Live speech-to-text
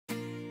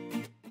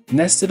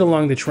Nested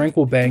along the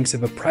tranquil banks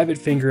of a private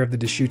finger of the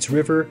Deschutes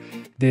River,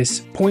 this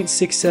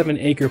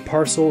 0.67-acre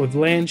parcel of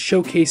land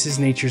showcases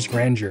nature's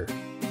grandeur.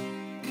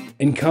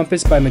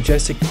 Encompassed by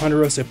majestic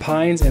ponderosa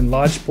pines and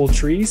lodgepole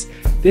trees,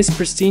 this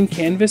pristine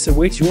canvas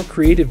awaits your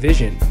creative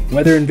vision.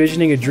 Whether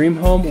envisioning a dream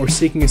home or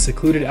seeking a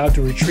secluded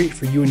outdoor retreat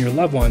for you and your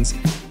loved ones,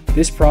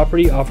 this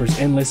property offers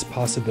endless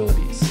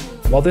possibilities.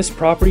 While this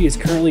property is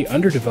currently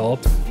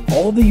underdeveloped,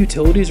 all of the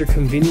utilities are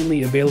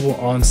conveniently available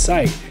on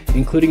site,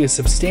 including a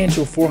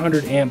substantial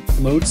 400 amp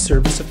load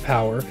service of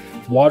power,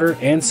 water,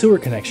 and sewer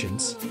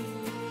connections.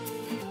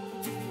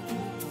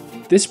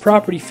 This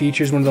property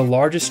features one of the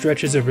largest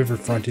stretches of river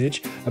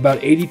frontage,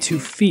 about 82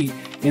 feet,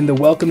 in the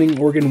welcoming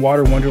Oregon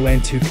Water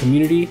Wonderland 2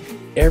 community.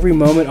 Every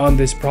moment on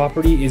this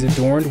property is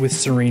adorned with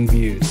serene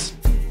views.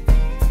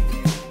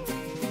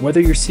 Whether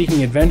you're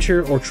seeking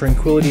adventure or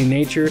tranquility in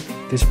nature,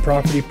 this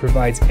property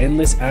provides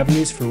endless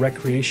avenues for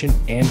recreation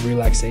and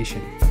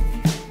relaxation.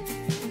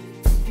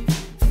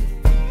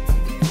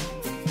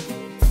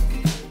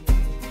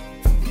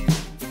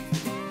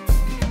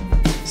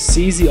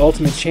 Seize the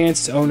ultimate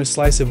chance to own a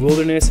slice of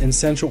wilderness in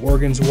Central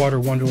Oregon's Water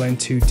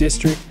Wonderland 2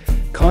 district.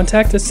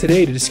 Contact us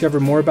today to discover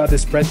more about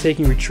this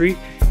breathtaking retreat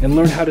and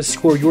learn how to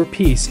score your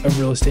piece of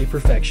real estate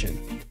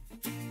perfection.